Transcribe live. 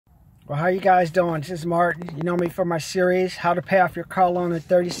Well, how you guys doing? This is Martin. You know me from my series, How to Pay Off Your Car Loan in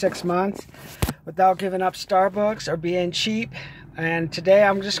 36 Months Without Giving Up Starbucks or Being Cheap. And today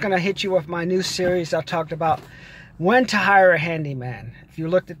I'm just going to hit you with my new series. I talked about when to hire a handyman. If you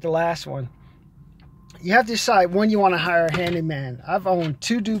looked at the last one, you have to decide when you want to hire a handyman. I've owned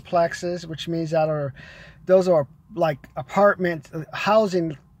 2 duplexes, which means those are like apartment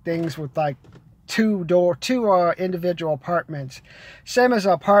housing things with like two individual apartments, same as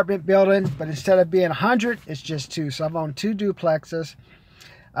an apartment building, but instead of being 100, it's just 2. So I've owned 2 duplexes.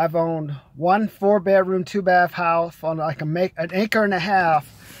 I've owned 1 4-bedroom 2-bath house on like an acre and a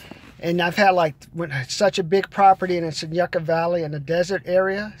half, and I've had like such a big property, and it's in Yucca Valley in the desert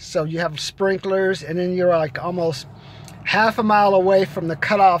area, so you have sprinklers, and then you're like almost half a mile away from the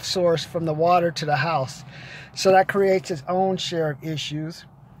cutoff source from the water to the house, so that creates its own share of issues.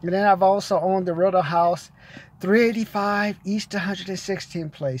 And then I've also owned the rental house, 385 East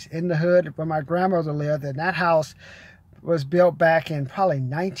 116th Place in the hood where my grandmother lived. And that house was built back in probably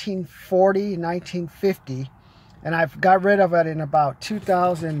 1940, 1950. And I've got rid of it in about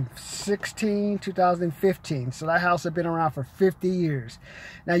 2016, 2015. So that house had been around for 50 years.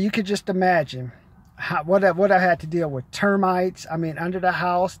 Now you could just imagine what I had to deal with. Termites, I mean, under the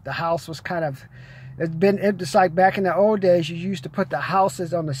house was kind of... It's like back in the old days, you used to put the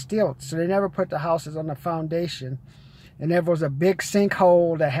houses on the stilts, so they never put the houses on the foundation. And there was a big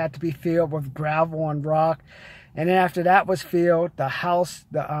sinkhole that had to be filled with gravel and rock. And then after that was filled, the house,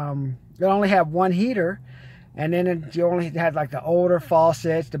 it only had 1 heater, and then you only had like the older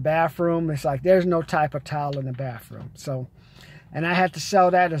faucets. The bathroom, it's like there's no type of tile in the bathroom. So, and I had to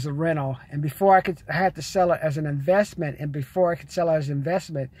sell that as a rental. And before I had to sell it as an investment. And before I could sell it as an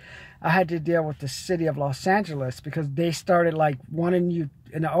investment, I had to deal with the city of Los Angeles, because they started like wanting you,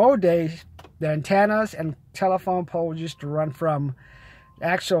 in the old days, the antennas and telephone poles used to run from the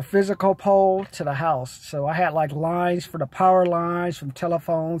actual physical pole to the house. So I had like lines for the power lines from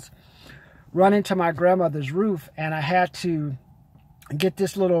telephones running to my grandmother's roof, and I had to get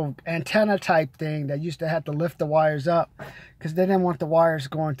this little antenna type thing that used to have to lift the wires up because they didn't want the wires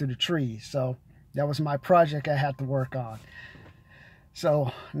going through the trees. So that was my project I had to work on.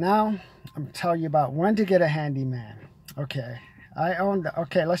 So now I'm telling you about when to get a handyman. Okay,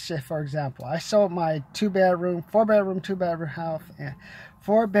 let's say, for example, I sold my 4-bedroom 2-bedroom house, and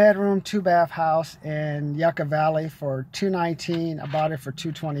 4-bedroom 2-bath house in Yucca Valley for $219. I bought it for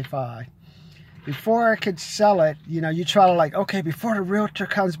 $225. Before I could sell it, you try to like, okay, before the realtor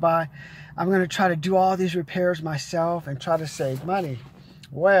comes by, I'm going to try to do all these repairs myself and try to save money.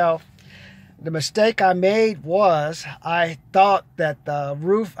 Well, the mistake I made was I thought that I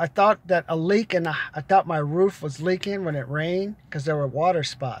thought my roof was leaking when it rained because there were water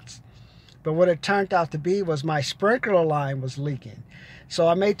spots. But what it turned out to be was my sprinkler line was leaking. So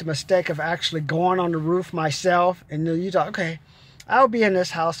I made the mistake of actually going on the roof myself, and you thought, okay, I'll be in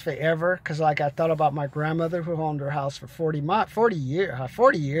this house forever, because like I thought about my grandmother who owned her house for 40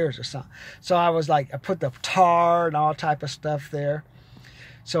 years or something. So I was like, I put the tar and all type of stuff there.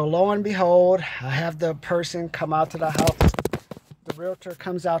 So lo and behold, I have the person come out to the house. The realtor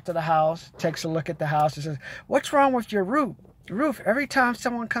comes out to the house, takes a look at the house, and says, "What's wrong with your roof? Every time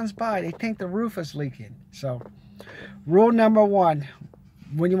someone comes by, they think the roof is leaking." So rule number 1,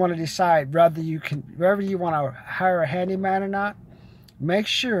 when you want to decide whether you want to hire a handyman or not, make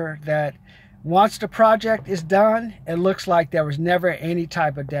sure that once the project is done, it looks like there was never any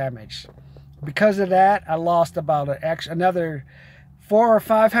type of damage. Because of that, I lost about another $400 or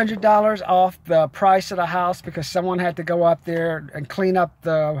 $500 off the price of the house, because someone had to go up there and clean up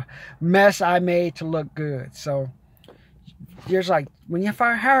the mess I made to look good. So there's like, when you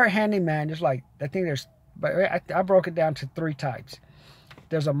hire a handyman, there's like, I broke it down to 3 types.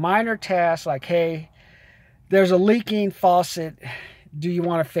 There's a minor task, like, hey, there's a leaking faucet. Do you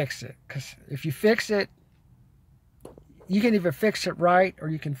want to fix it? Because if you fix it, you can either fix it right or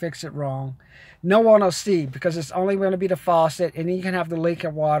you can fix it wrong. No one will see, because it's only going to be the faucet, and then you can have the leak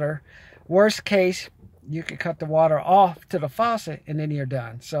of water. Worst case, you can cut the water off to the faucet, and then you're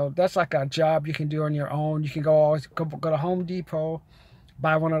done. So that's like a job you can do on your own. You can go to Home Depot,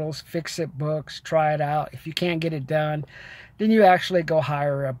 buy one of those fix-it books, try it out. If you can't get it done, then you actually go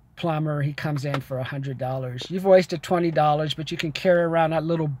hire a plumber. He comes in for $100. You've wasted $20, but you can carry around that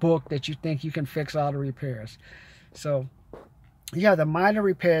little book that you think you can fix all the repairs. So you have the minor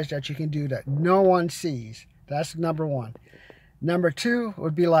repairs that you can do that no one sees. That's number 1. Number 2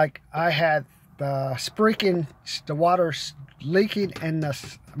 would be like, I had the water leaking in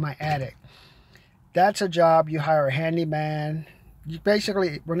my attic. That's a job you hire a handyman. You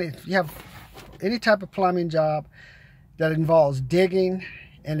basically, when you have any type of plumbing job that involves digging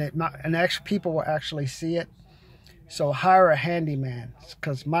and actually people will actually see it. So hire a handyman,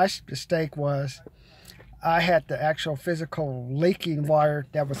 because my mistake was I had the actual physical leaking wire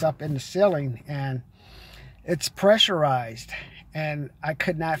that was up in the ceiling, and it's pressurized, and I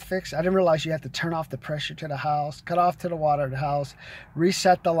could not fix it. I didn't realize you had to turn off the pressure to the house, cut off to the water of the house,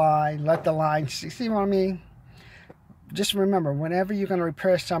 reset the line, let the line, see what I mean? Just remember, whenever you're going to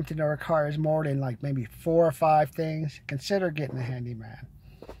repair something that requires more than like maybe 4 or 5 things, consider getting a handyman.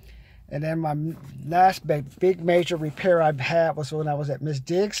 And then my last big major repair I've had was when I was at Miss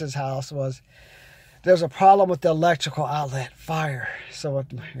Diggs's house. There's a problem with the electrical outlet, fire. So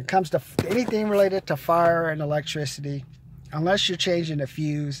when it comes to anything related to fire and electricity, unless you're changing a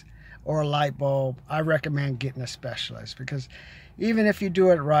fuse or a light bulb, I recommend getting a specialist, because even if you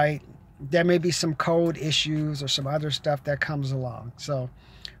do it right, there may be some code issues or some other stuff that comes along. So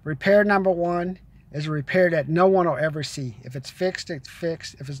repair number 1 is a repair that no one will ever see. If it's fixed, it's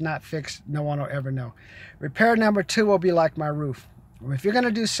fixed. If it's not fixed, no one will ever know. Repair number 2 will be like my roof. If you're going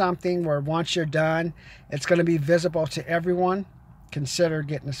to do something where once you're done, it's going to be visible to everyone, consider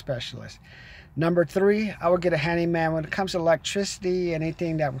getting a specialist. Number 3, I would get a handyman when it comes to electricity,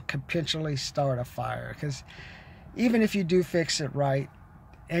 anything that would potentially start a fire. Because even if you do fix it right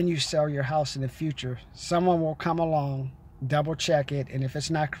and you sell your house in the future, someone will come along, double check it, and if it's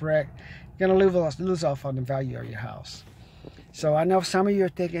not correct, you're going to lose off on the value of your house. So I know some of you are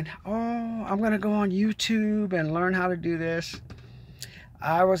thinking, oh, I'm going to go on YouTube and learn how to do this.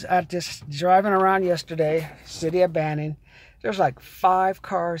 I was just driving around yesterday, city of Banning. There's like 5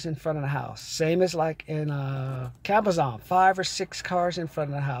 cars in front of the house. Same as like in Cabazon, 5 or 6 cars in front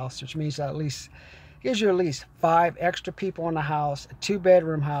of the house, which means that gives you at least 5 extra people in the house, a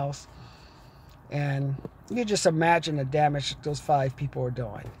 2-bedroom house. And you can just imagine the damage those 5 people are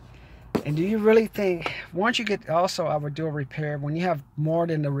doing. And do you really think, once you get, also I would do a repair, when you have more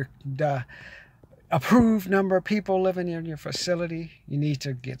than the approved number of people living in your facility, you need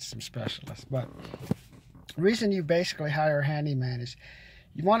to get some specialists. But the reason you basically hire a handyman is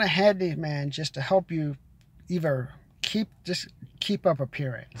you want a handyman just to help you either keep up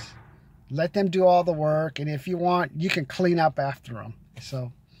appearance. Let them do all the work, and if you want, you can clean up after them.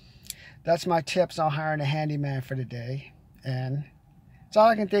 So that's my tips on hiring a handyman for the day. And it's all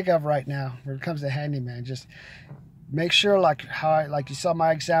I can think of right now when it comes to handyman. Just make sure, like you saw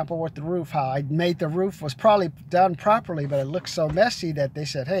my example with the roof, how I made the roof was probably done properly, but it looked so messy that they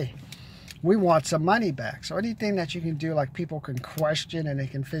said, hey, we want some money back. So anything that you can do, like people can question and they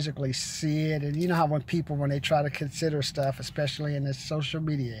can physically see it. And you know how when they try to consider stuff, especially in this social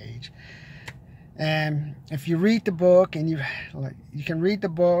media age. And if you read the book, and you can read the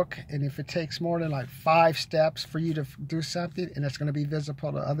book, and if it takes more than like 5 steps for you to do something, and it's going to be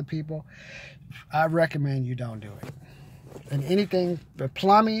visible to other people, I recommend you don't do it. And anything but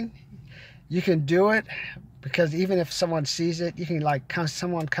plumbing, you can do it, because even if someone sees it, you can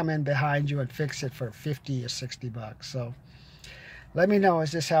someone come in behind you and fix it for 50 or 60 bucks. So let me know,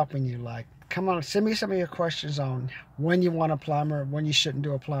 is this helping you? Like, come on, send me some of your questions on when you want a plumber, when you shouldn't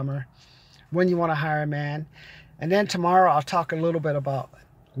do a plumber, when you want to hire a man. And then tomorrow I'll talk a little bit about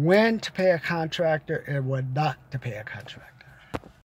when to pay a contractor and when not to pay a contractor.